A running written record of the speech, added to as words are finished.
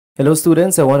Hello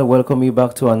students, I want to welcome you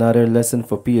back to another lesson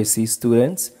for PSC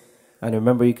students. And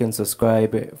remember, you can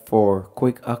subscribe for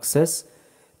quick access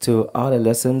to all the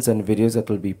lessons and videos that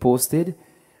will be posted.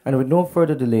 And with no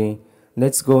further delay,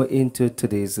 let's go into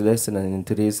today's lesson. And in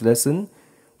today's lesson,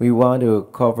 we want to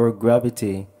cover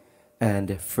gravity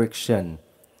and friction.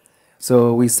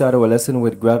 So we start our lesson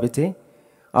with gravity.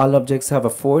 All objects have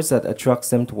a force that attracts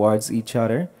them towards each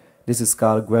other. This is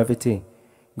called gravity.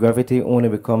 Gravity only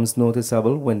becomes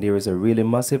noticeable when there is a really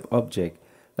massive object,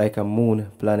 like a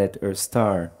moon, planet, or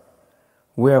star.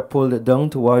 We are pulled down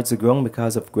towards the ground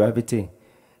because of gravity.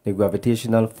 The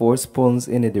gravitational force pulls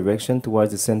in a direction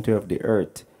towards the center of the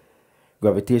earth.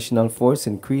 Gravitational force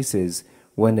increases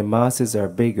when the masses are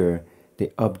bigger,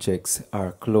 the objects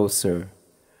are closer.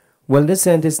 Well, this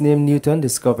scientist named Newton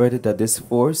discovered that this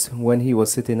force when he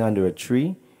was sitting under a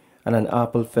tree and an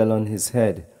apple fell on his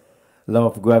head. Law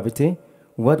of gravity.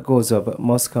 What goes up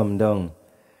must come down.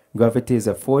 Gravity is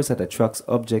a force that attracts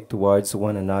objects towards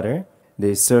one another.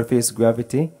 The surface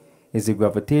gravity is the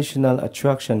gravitational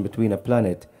attraction between a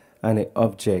planet and the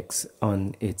objects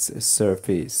on its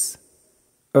surface.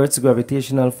 Earth's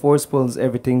gravitational force pulls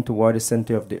everything toward the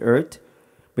center of the earth.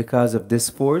 Because of this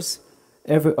force,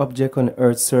 every object on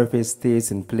Earth's surface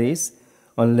stays in place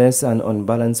unless an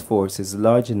unbalanced force is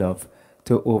large enough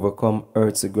to overcome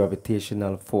Earth's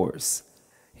gravitational force.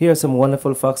 Here are some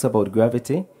wonderful facts about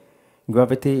gravity.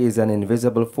 Gravity is an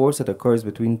invisible force that occurs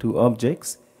between two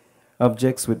objects.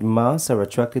 Objects with mass are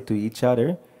attracted to each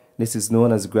other. This is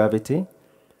known as gravity.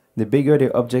 The bigger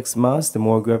the object's mass, the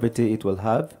more gravity it will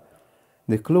have.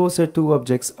 The closer two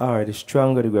objects are, the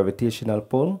stronger the gravitational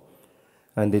pull.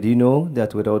 And did you know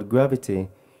that without gravity,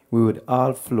 we would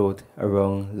all float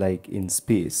around like in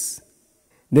space?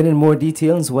 Then in more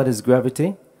details, what is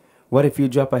gravity? What if you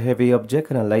drop a heavy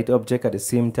object and a light object at the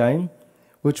same time?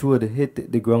 Which would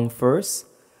hit the ground first?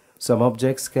 Some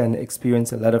objects can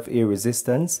experience a lot of air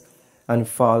resistance and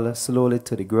fall slowly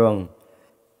to the ground.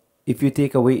 If you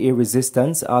take away air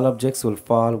resistance, all objects will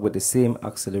fall with the same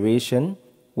acceleration.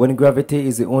 When gravity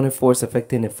is the only force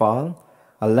affecting the fall,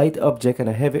 a light object and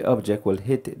a heavy object will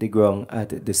hit the ground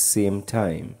at the same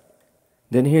time.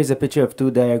 Then here's a picture of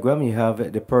two diagrams. You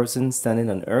have the person standing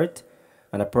on Earth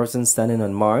and a person standing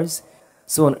on Mars.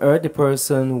 So on Earth, the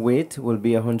person weight will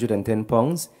be 110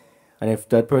 pounds. And if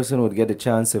that person would get a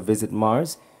chance to visit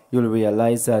Mars, you'll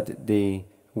realize that the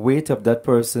weight of that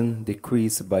person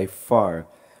decreased by far.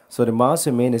 So the mass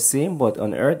remain the same, but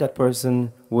on Earth, that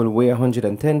person will weigh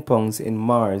 110 pounds. In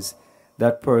Mars,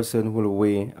 that person will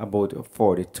weigh about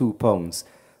 42 pounds.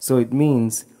 So it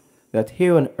means that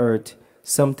here on Earth,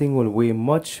 something will weigh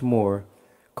much more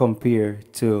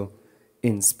compared to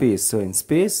in space. So in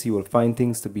space, you will find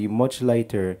things to be much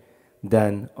lighter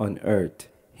than on Earth.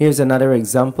 Here's another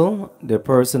example. The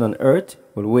person on Earth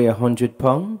will weigh 100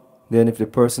 pounds. Then if the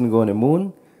person go on the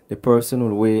moon, the person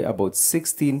will weigh about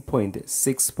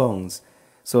 16.6 pounds.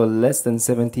 So less than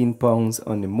 17 pounds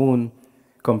on the moon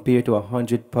compared to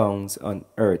 100 pounds on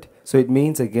Earth. So it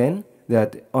means again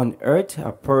that on Earth,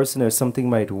 a person or something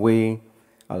might weigh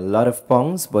a lot of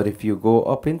pounds, but if you go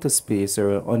up into space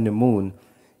or on the moon,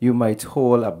 you might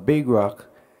hold a big rock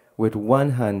with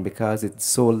one hand because it's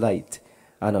so light.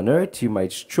 And on Earth, you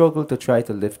might struggle to try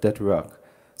to lift that rock.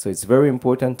 So it's very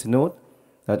important to note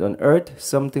that on Earth,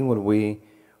 something will weigh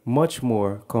much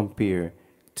more compared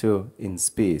to in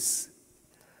space.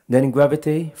 Then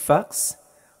gravity facts.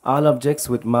 All objects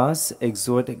with mass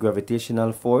exert a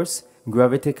gravitational force.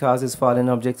 Gravity causes falling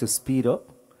objects to speed up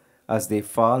as they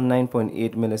fall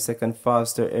 9.8 milliseconds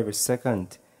faster every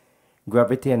second.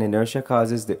 Gravity and inertia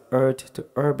causes the Earth to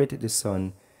orbit the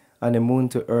Sun and the Moon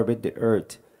to orbit the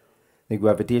Earth. The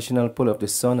gravitational pull of the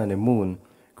Sun and the Moon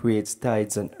creates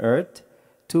tides on Earth,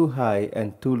 2 high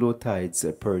and 2 low tides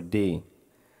per day.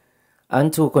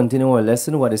 And to continue our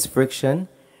lesson, what is friction?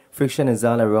 Friction is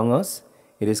all around us.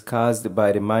 It is caused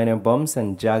by the minor bumps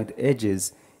and jagged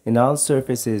edges. In all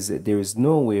surfaces, there is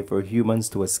no way for humans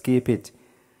to escape it.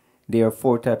 There are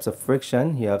 4 types of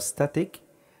friction. You have static,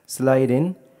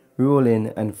 sliding, rolling,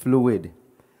 and fluid.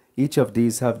 Each of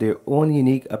these have their own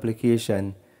unique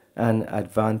application and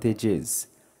advantages.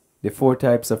 The 4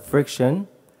 types of friction.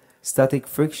 Static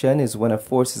friction is when a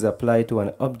force is applied to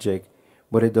an object,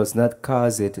 but it does not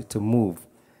cause it to move.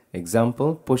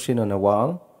 Example, pushing on a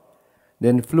wall.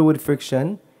 Then fluid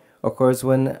friction occurs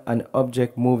when an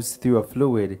object moves through a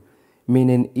fluid,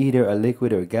 meaning either a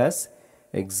liquid or gas.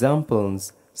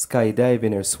 Examples,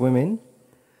 skydiving or swimming.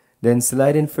 Then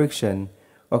sliding friction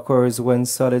occurs when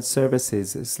solid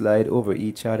surfaces slide over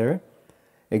each other.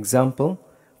 Example,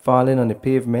 falling on the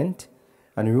pavement.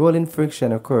 And rolling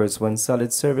friction occurs when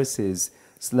solid surfaces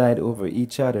slide over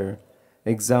each other,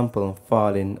 example,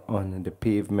 falling on the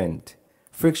pavement.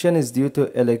 Friction is due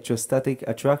to electrostatic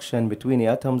attraction between the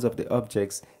atoms of the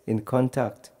objects in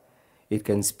contact. It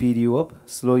can speed you up,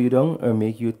 slow you down, or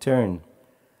make you turn.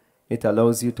 It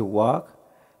allows you to walk,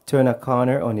 turn a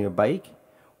corner on your bike,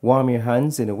 warm your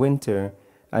hands in the winter,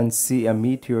 and see a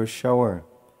meteor shower.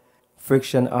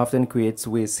 Friction often creates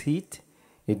waste heat.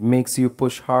 It makes you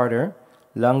push harder,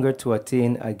 longer to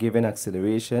attain a given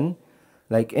acceleration.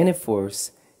 Like any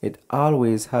force, it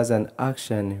always has an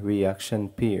action-reaction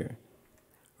pair.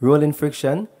 Rolling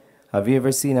friction. Have you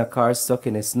ever seen a car stuck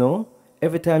in the snow?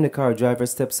 Every time the car driver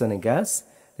steps on the gas,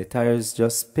 the tires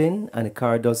just spin and the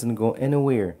car doesn't go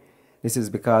anywhere. This is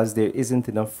because there isn't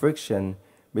enough friction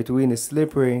between the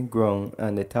slippery ground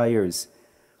and the tires.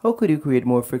 How could you create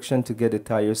more friction to get the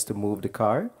tires to move the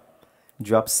car?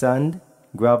 Drop sand,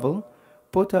 gravel,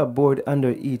 put a board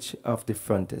under each of the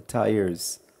front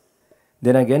tires.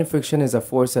 Then again, friction is a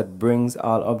force that brings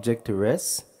all objects to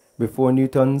rest. Before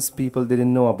Newton's, people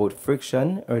didn't know about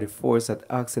friction or the force that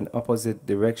acts in opposite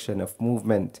direction of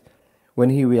movement. When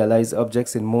he realized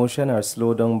objects in motion are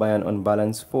slowed down by an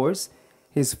unbalanced force,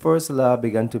 his first law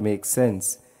began to make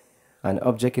sense. An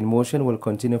object in motion will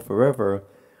continue forever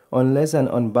unless an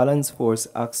unbalanced force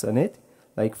acts on it,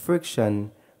 like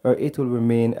friction, or it will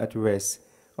remain at rest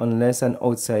unless an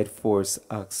outside force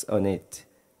acts on it.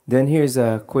 Then here's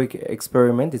a quick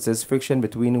experiment. It says friction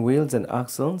between wheels and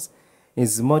axles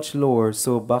is much lower,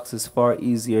 so box is far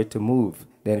easier to move.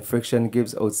 Then friction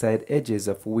gives outside edges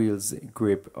of wheels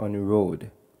grip on the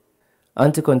road.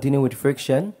 And to continue with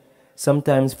friction,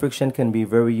 sometimes friction can be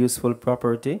very useful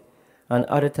property, and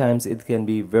other times it can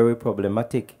be very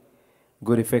problematic.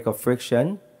 Good effect of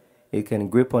friction: it can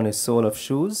grip on the sole of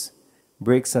shoes,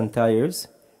 brakes and tires,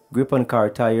 grip on car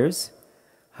tires,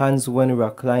 hands when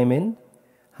rock climbing,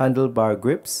 handlebar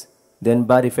grips. Then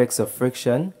bad effects of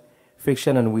friction: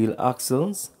 friction on wheel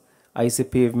axles, icy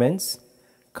pavements,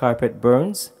 carpet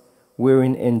burns,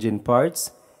 wearing engine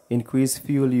parts, increased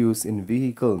fuel use in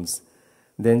vehicles.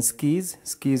 Then skis.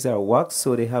 Skis are waxed,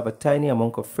 so they have a tiny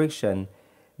amount of friction.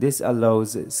 This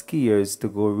allows skiers to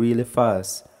go really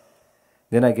fast.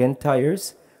 Then again,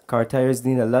 tires. Car tires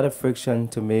need a lot of friction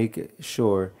to make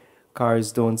sure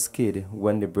cars don't skid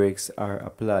when the brakes are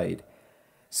applied.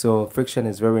 So friction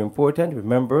is very important.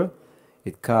 Remember,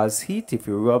 it causes heat. If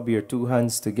you rub your two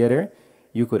hands together,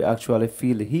 you could actually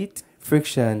feel the heat.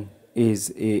 Friction is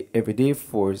an everyday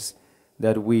force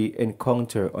that we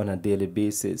encounter on a daily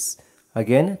basis.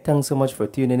 Again, thanks so much for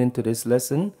tuning into this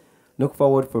lesson. Look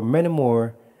forward for many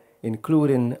more,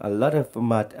 including a lot of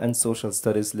math and social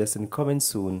studies lesson coming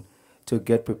soon to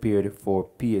get prepared for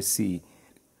PSC.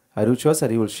 I do trust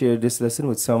that you will share this lesson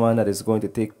with someone that is going to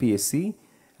take PSC.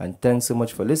 And thanks so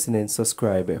much for listening.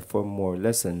 Subscribe for more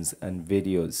lessons and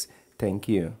videos. Thank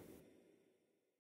you.